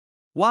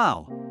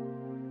Wow!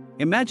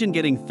 Imagine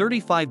getting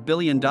 $35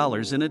 billion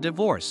in a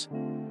divorce.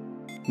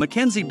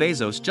 MacKenzie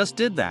Bezos just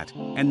did that,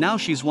 and now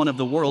she's one of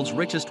the world's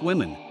richest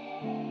women.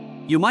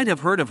 You might have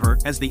heard of her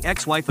as the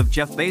ex-wife of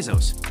Jeff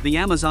Bezos, the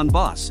Amazon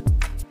boss.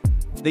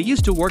 They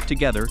used to work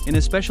together in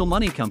a special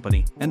money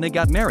company, and they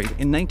got married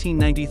in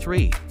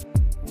 1993.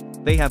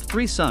 They have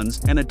 3 sons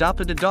and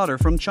adopted a daughter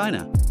from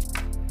China.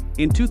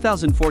 In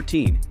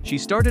 2014, she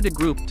started a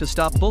group to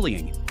stop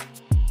bullying.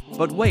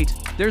 But wait,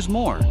 there's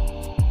more.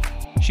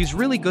 She's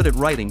really good at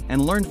writing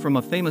and learned from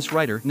a famous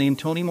writer named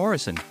Toni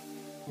Morrison.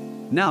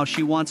 Now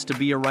she wants to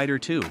be a writer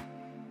too.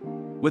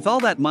 With all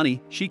that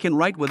money, she can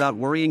write without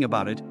worrying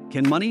about it.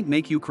 Can money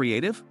make you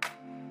creative?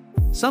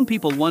 Some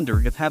people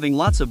wonder if having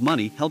lots of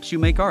money helps you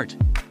make art.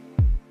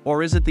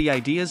 Or is it the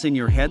ideas in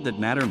your head that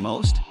matter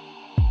most?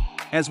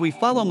 As we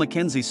follow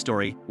MacKenzie's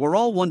story, we're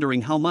all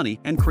wondering how money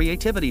and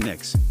creativity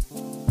mix.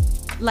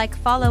 Like,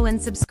 follow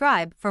and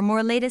subscribe for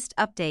more latest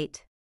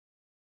update.